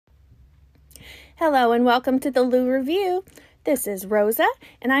Hello and welcome to the Lou Review. This is Rosa,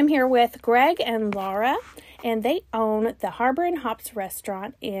 and I'm here with Greg and Laura, and they own the Harbor and Hops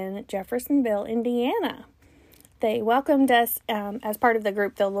restaurant in Jeffersonville, Indiana. They welcomed us as part of the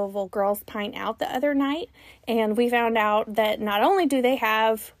group, the Louisville Girls Pint Out, the other night, and we found out that not only do they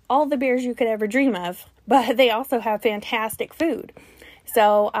have all the beers you could ever dream of, but they also have fantastic food.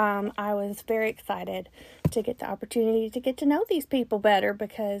 So I was very excited to get the opportunity to get to know these people better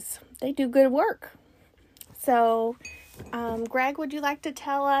because they do good work. So, Greg, would you like to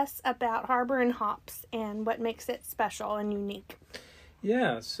tell us about Harbor and Hops and what makes it special and unique?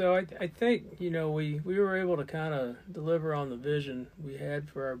 Yeah, so I think, we were able to kind of deliver on the vision we had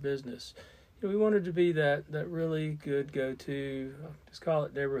for our business. We wanted to be that really good go-to, just call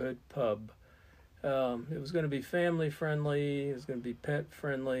it neighborhood pub. It was going to be family friendly, it was going to be pet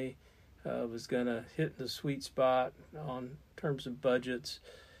friendly, it was going to hit the sweet spot on terms of budgets.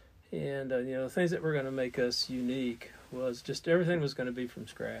 And, the things that were going to make us unique was just everything was going to be from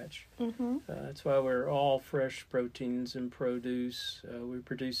scratch. Mm-hmm. That's why we're all fresh proteins and produce. We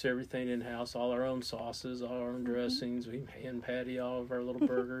produce everything in-house, all our own sauces, all our own dressings. We hand patty all of our little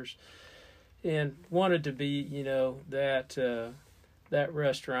burgers. And wanted to be, that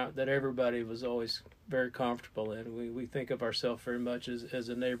restaurant that everybody was always very comfortable in. We think of ourselves very much as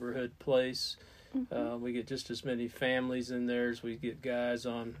a neighborhood place. Mm-hmm. We get just as many families in there as we get guys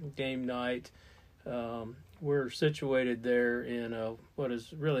on game night. We're situated there in what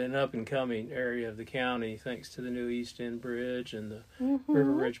is really an up-and-coming area of the county, thanks to the new East End Bridge and the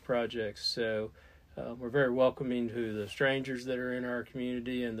River Ridge projects. So we're very welcoming to the strangers that are in our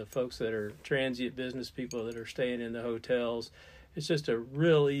community and the folks that are transient business people that are staying in the hotels. It's just a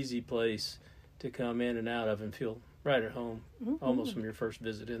real easy place to come in and out of and feel right at home, almost from your first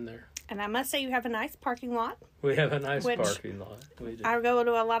visit in there. And I must say you have a nice parking lot. We have a nice parking lot. We do. I go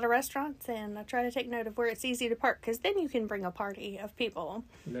to a lot of restaurants and I try to take note of where it's easy to park because then you can bring a party of people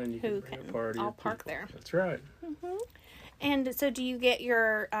Then you who can bring can a party all of park people. there. That's right. Mm-hmm. And so do you get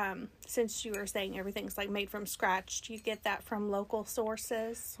your, since you were saying everything's like made from scratch, do you get that from local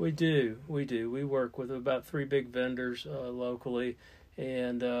sources? We do. We work with about 3 big vendors locally.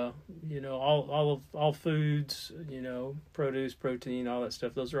 And, all foods, produce, protein, all that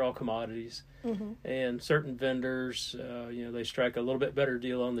stuff, those are all commodities. Mm-hmm. And certain vendors, they strike a little bit better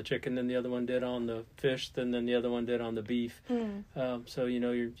deal on the chicken than the other one did on the fish than the other one did on the beef. So,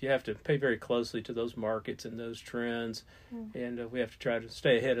 you have to pay very closely to those markets and those trends. And we have to try to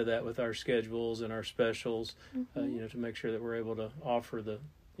stay ahead of that with our schedules and our specials, to make sure that we're able to offer the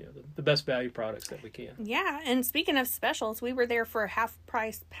best value products that we can. Yeah, and speaking of specials, we were there for a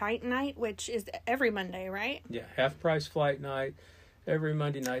half-price pint night, which is every Monday, right? Yeah, half-price flight night every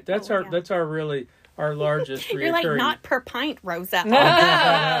Monday night. That's our largest You're like, reoccurring. not per pint, Rosa.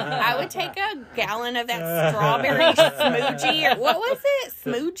 I would take a gallon of that strawberry smoothie, or what was it?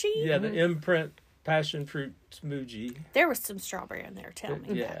 Smoothie? Yeah, the Imprint passion fruit smoothie. There was some strawberry in there, tell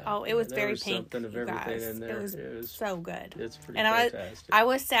me that. Oh, it was very pink, something of everything guys. in there. It was so good. It's pretty and fantastic. I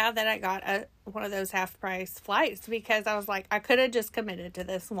was sad that I got one of those half-price flights because I was like, I could have just committed to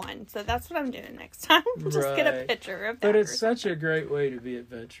this one. So that's what I'm doing next time. Just get a picture of that. But it's such a great way to be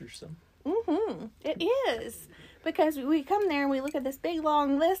adventuresome. Mm-hmm. It is. Because we come there and we look at this big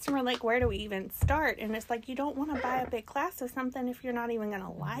long list and we're like, where do we even start? And it's like, you don't want to buy a big class of something if you're not even going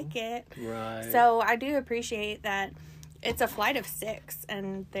to like it. Right. So I do appreciate that it's a flight of 6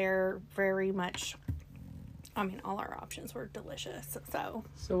 and they're very much, all our options were delicious. So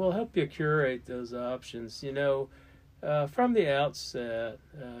we'll help you curate those options. From the outset,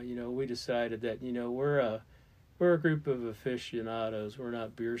 we decided that, we're a group of aficionados. We're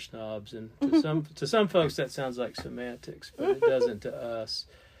not beer snobs, and to some folks that sounds like semantics, but it doesn't to us.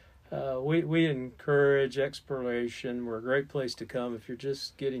 We encourage exploration. We're a great place to come if you're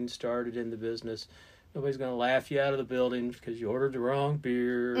just getting started in the business. Nobody's going to laugh you out of the building because you ordered the wrong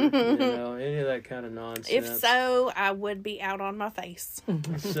beer, any of that kind of nonsense. if so, I would be out on my face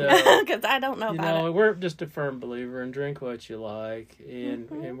because I don't know about it. We're just a firm believer in drink what you like, and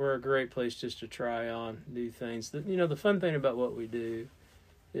we're a great place just to try on new things. The fun thing about what we do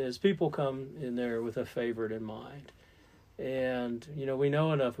is people come in there with a favorite in mind. And, we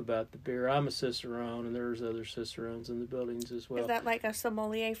know enough about the beer. I'm a Cicerone, and there's other Cicerones in the buildings as well. Is that like a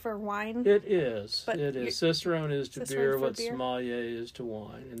sommelier for wine? It is. It is. Cicerone is to beer what beer? sommelier is to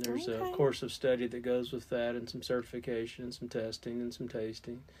wine. And there's a course of study that goes with that, and some certification, and some testing, and some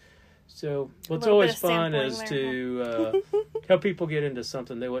tasting. So what's always fun is to help people get into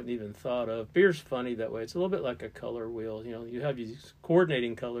something they wouldn't even thought of. Beer's funny that way. It's a little bit like a color wheel. You have these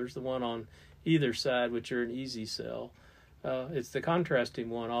coordinating colors, the one on either side, which are an easy sell. it's the contrasting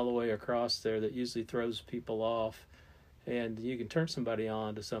one all the way across there that usually throws people off. And you can turn somebody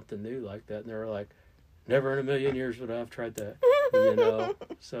on to something new like that, and they're like, never in a million years would I have tried that.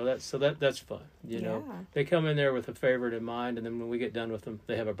 So that's fun. They come in there with a favorite in mind, and then when we get done with them,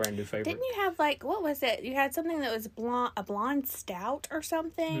 they have a brand new favorite. Didn't you have what was it? You had something that was a blonde stout or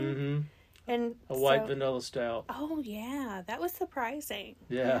something, Mm-hmm. and a white vanilla stout. Oh yeah, that was surprising.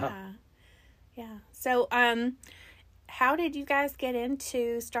 Yeah. So, how did you guys get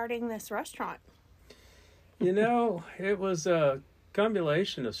into starting this restaurant? It was a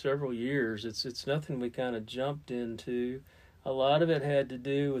combination of several years. It's nothing we kind of jumped into. A lot of it had to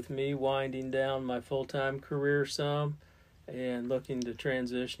do with me winding down my full-time career some and looking to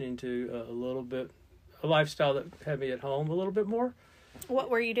transitioning to a lifestyle that had me at home a little bit more.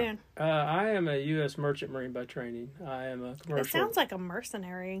 What were you doing? I am a U.S. Merchant Marine by training. I am a commercial... It sounds like a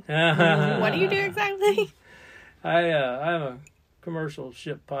mercenary. What do you do exactly? I'm a commercial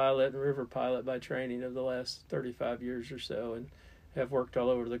ship pilot and river pilot by training of the last 35 years or so, and have worked all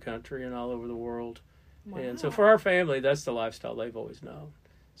over the country and all over the world. Wow. And so for our family, that's the lifestyle they've always known.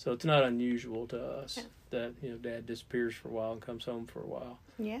 So it's not unusual to us that Dad disappears for a while and comes home for a while.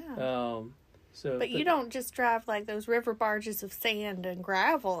 Yeah. But you don't just drive like those river barges of sand and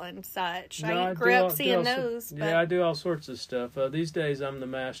gravel and such. No, I grew up seeing those. Yeah, I do all sorts of stuff. These days, I'm the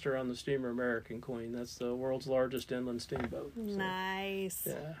master on the steamer American Queen. That's the world's largest inland steamboat. So, nice.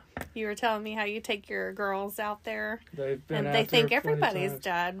 Yeah. You were telling me how you take your girls out there. They've been and they think everybody's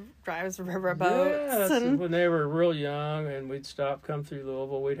dad drives river boats. Yeah, when they were real young, and we'd come through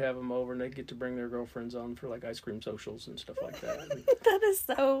Louisville, we'd have them over, and they'd get to bring their girlfriends on for like ice cream socials and stuff like that. That is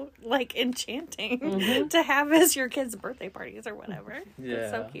so enchanting to have as your kids' birthday parties or whatever. Yeah,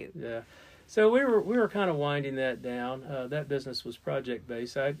 it's so cute. Yeah. So we were kind of winding that down. That business was project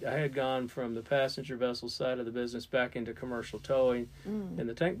based. I had gone from the passenger vessel side of the business back into commercial towing and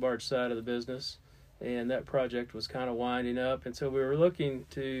the tank barge side of the business, and that project was kind of winding up. And so we were looking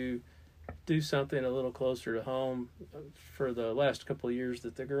to do something a little closer to home for the last couple of years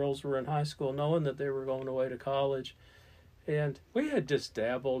that the girls were in high school, knowing that they were going away to college. And we had just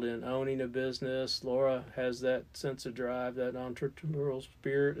dabbled in owning a business. Laura has that sense of drive, that entrepreneurial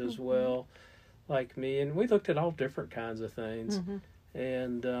spirit as well, like me. And we looked at all different kinds of things.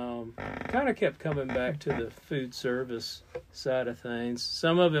 And kind of kept coming back to the food service side of things.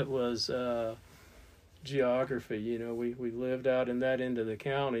 Some of it was geography. We lived out in that end of the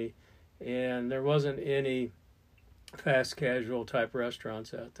county, and there wasn't any fast casual type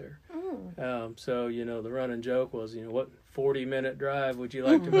restaurants out there. So, the running joke was, what 40-minute drive would you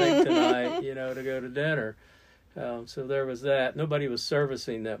like to make tonight, to go to dinner? So there was that. Nobody was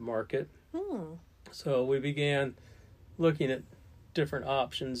servicing that market. So we began looking at different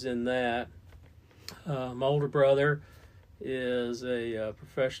options in that. My older brother is a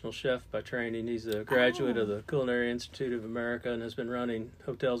professional chef by training. He's a graduate of the Culinary Institute of America and has been running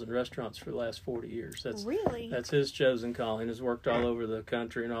hotels and restaurants for the last 40 years. That's his chosen calling. Has worked all over the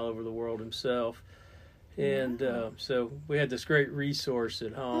country and all over the world himself. And so we had this great resource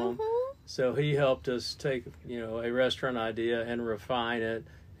at home. So he helped us take, a restaurant idea and refine it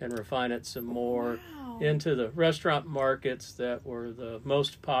some more into the restaurant markets that were the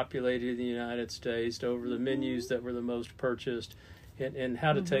most populated in the United States, over the menus that were the most purchased, and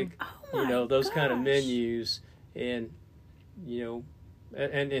how to take, those kind of menus and,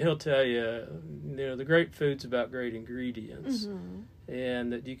 and he'll tell you, the great food's about great ingredients,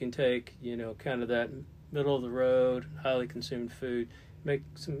 and that you can take, kind of that middle of the road, highly consumed food, make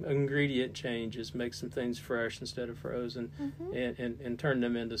some ingredient changes, make some things fresh instead of frozen, and turn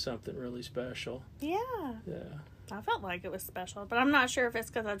them into something really special. Yeah. I felt like it was special, but I'm not ssure if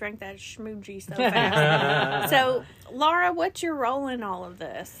it's because I drank that schmoojie so fast. So, Laura, what's your role in all of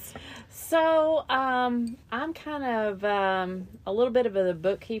this? So, I'm kind of a little bit of a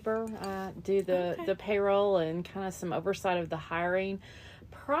bookkeeper. I do the payroll and kind of some oversight of the hiring.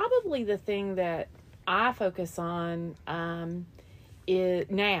 Probably the thing that I focus on is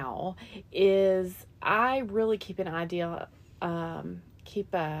I really keep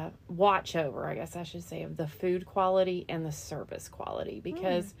a watch over, I guess I should say, of the food quality and the service quality,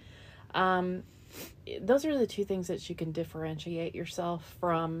 because those are the two things that you can differentiate yourself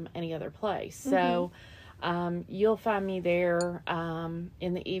from any other place. So you'll find me there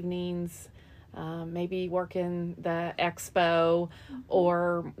in the evenings, maybe working the expo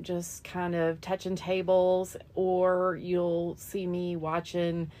or just kind of touching tables, or you'll see me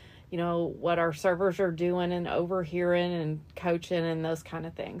watching, what our servers are doing and overhearing and coaching and those kind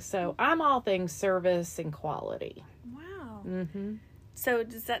of things. So I'm all things service and quality. Wow. So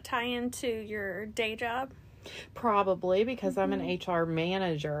does that tie into your day job? Probably because I'm an HR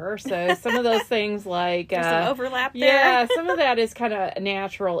manager. So some of those things like... There's some overlap there. Yeah, some of that is kind of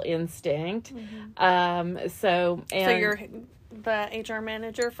natural instinct. So you're the HR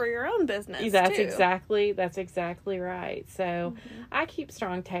manager for your own business, That's too. exactly right. So I keep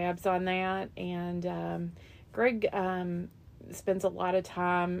strong tabs on that. And Greg spends a lot of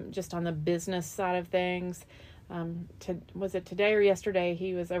time just on the business side of things. Was it today or yesterday?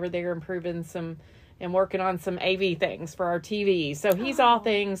 He was over there improving and working on some AV things for our TV. So he's all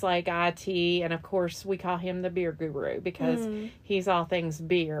things like IT, and of course we call him the beer guru because he's all things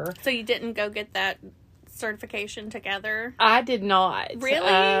beer. So you didn't go get that certification together? I did not.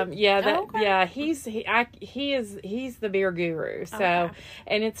 Really? Yeah, he's the beer guru. So,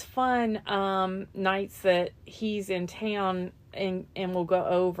 and it's fun nights that he's in town and we'll go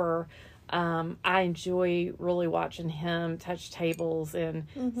over. I enjoy really watching him touch tables and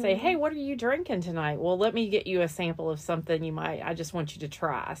say, hey, what are you drinking tonight? Well, let me get you a sample of something I just want you to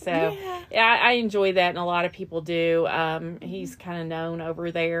try. So I enjoy that, and a lot of people do. He's kind of known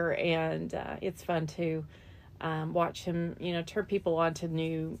over there, and it's fun to watch him, turn people on to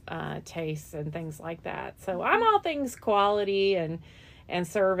new tastes and things like that. So I'm all things quality and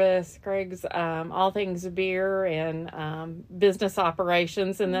service. Greg's all things beer and business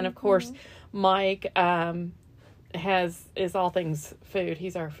operations, and then of course Mike is all things food.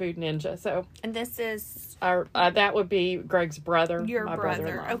 He's our food ninja. So, and this is our that would be Greg's brother. Your my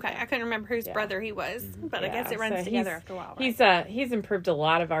brother. Okay, I couldn't remember whose brother he was, but I guess it runs together after a while. Right? He's improved a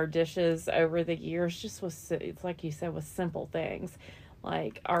lot of our dishes over the years. Just it's like you said, with simple things.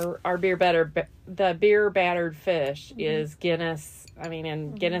 Like our beer battered fish is Guinness. I mean,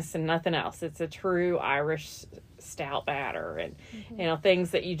 and Guinness and nothing else. It's a true Irish stout batter, and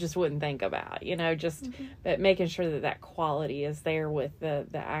things that you just wouldn't think about. But making sure that quality is there with the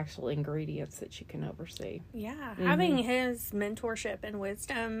actual ingredients that you can oversee. Yeah, having his mentorship and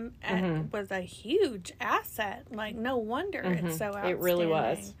wisdom was a huge asset. Like, no wonder it's so outstanding. It really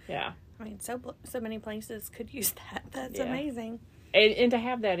was. Yeah. I mean, so many places could use that. That's amazing. And to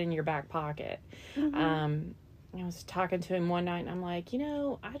have that in your back pocket. I was talking to him one night, and I'm like,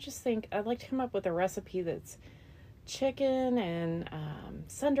 I just think I'd like to come up with a recipe that's chicken and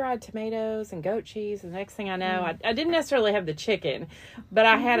sun-dried tomatoes and goat cheese. And the next thing I know, I didn't necessarily have the chicken, but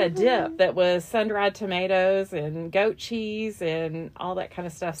I had a dip that was sun-dried tomatoes and goat cheese and all that kind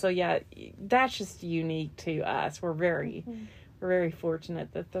of stuff. So yeah, that's just unique to us. We're very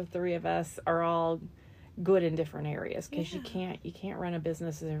fortunate that the three of us are all good in different areas, because you can't run a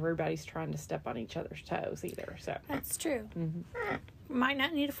business if everybody's trying to step on each other's toes either. So that's true. Might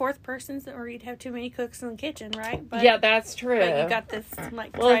not need a fourth person, or you'd have too many cooks in the kitchen, right? But, yeah, that's true. But you got this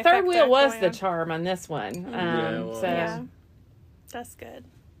the third wheel was the charm on this one. That's good.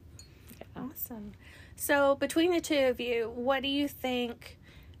 Yeah. Awesome. So between the two of you, what do you think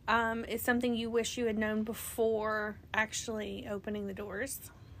is something you wish you had known before actually opening the doors?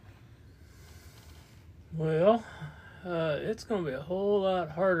 Well, it's going to be a whole lot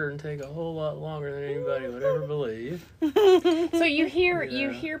harder and take a whole lot longer than anybody would ever believe. So you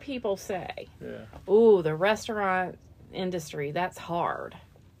hear people say, "Ooh, the restaurant industry, that's hard,"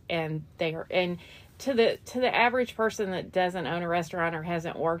 and to the average person that doesn't own a restaurant or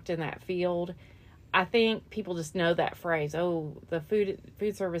hasn't worked in that field, I think people just know that phrase. Oh, the food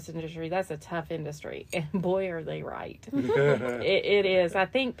service industry, that's a tough industry. And boy, are they right. It is. I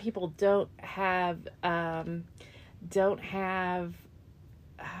think people don't have, I don't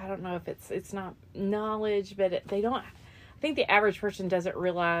know if it's not knowledge, but they don't, I think the average person doesn't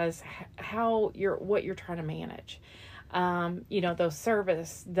realize what you're trying to manage. The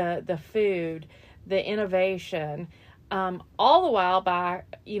service, the food, the innovation, all the while by,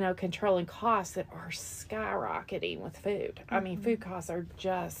 controlling costs that are skyrocketing with food. I mean, food costs are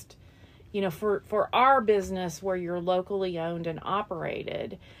just, for our business where you're locally owned and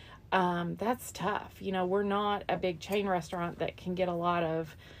operated, that's tough. We're not a big chain restaurant that can get a lot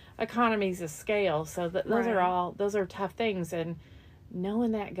of economies of scale. So those are tough things. And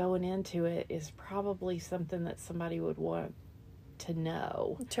knowing that going into it is probably something that somebody would want to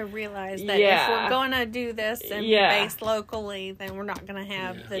know, to realize that if we're going to do this and be based locally, then we're not going to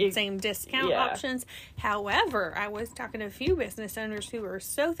have the same discount options. However, I was talking to a few business owners who were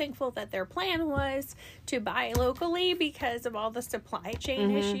so thankful that their plan was to buy locally because of all the supply chain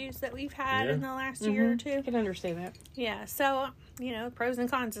issues that we've had in the last year or two. I can understand that. Yeah, so pros and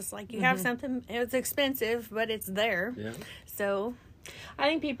cons. It's like you have something, it's expensive, but it's there. Yeah. So I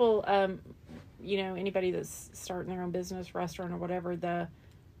think people anybody that's starting their own business, restaurant or whatever, the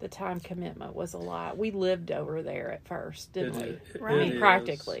the time commitment was a lot. We lived over there at first, didn't we? Right. I mean,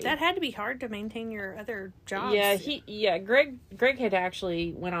 practically. That had to be hard to maintain your other jobs. Yeah, Greg had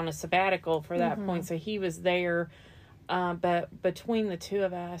actually went on a sabbatical for that point, so he was there. But between the two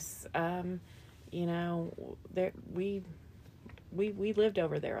of us, you know, we lived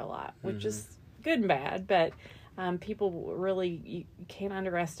over there a lot, which is good and bad. But people really, you can't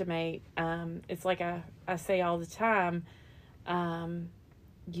underestimate. It's like I say all the time.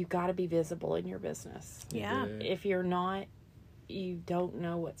 You got to be visible in your business. Yeah. If you're not, you don't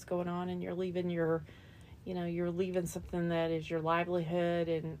know what's going on, and you're leaving you're leaving something that is your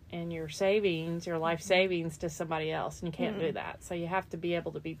livelihood and your savings, your life savings, to somebody else, and you can't do that. So you have to be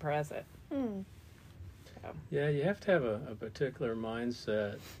able to be present. Mm. So. Yeah, you have to have a particular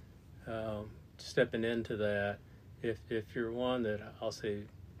mindset stepping into that. If you're one that I'll say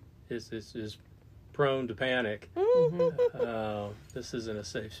is prone to panic, this isn't a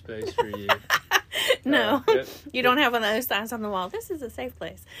safe space for you. No, you don't have one of those signs on the wall. This is a safe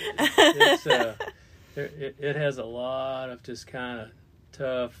place. It has a lot of just kind of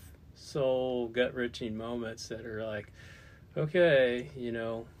tough, soul, gut-wrenching moments that are like, okay, you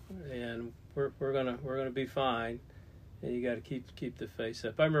know, and we're gonna be fine, and you got to keep the face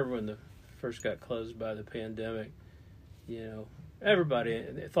up. I remember when the first got closed by the pandemic, you know, everybody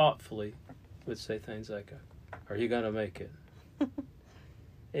thoughtfully would say things like, "Are you gonna make it?"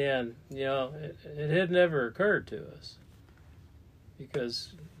 And you know, it had never occurred to us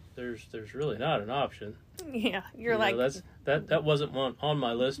because there's really not an option. Yeah, you're like, that wasn't one on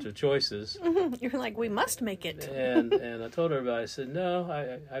my list of choices. You're like, we must make it. And I told everybody, I said, no,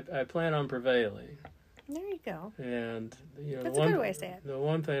 I plan on prevailing. There you go. And you know, That's a good way to say it. The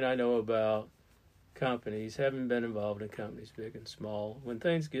one thing I know about companies, having been involved in companies big and small, when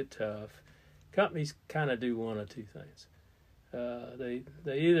things get tough, companies kind of do one of two things. They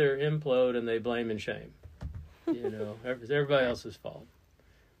either implode and they blame and shame. You know, it's everybody else's fault.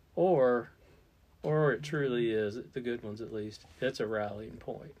 Or it truly is, the good ones at least, it's a rallying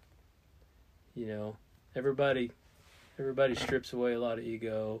point. You know, everybody strips away a lot of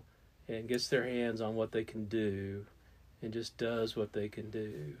ego and gets their hands on what they can do and just does what they can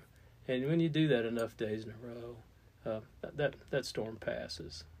do. And when you do that enough days in a row, that storm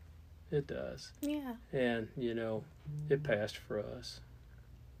passes. It does. Yeah. And, you know, it passed for us.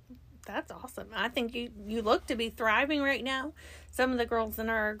 That's awesome. I think you look to be thriving right now. Some of the girls in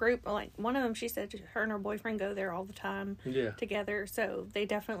our group, like one of them, she said her and her boyfriend go there all the time together. So they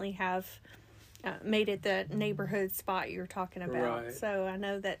definitely have made it the neighborhood spot you're talking about. Right. So I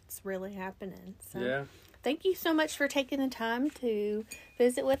know that's really happening. So Yeah. thank you so much for taking the time to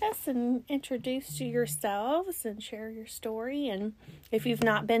visit with us and introduce yourselves and share your story. And if you've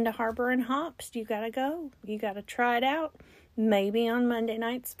not been to Harbor and Hops, you got to go. You got to try it out. Maybe on Monday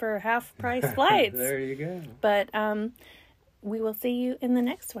nights for half-price flights. There you go. But we will see you in the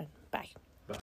next one. Bye.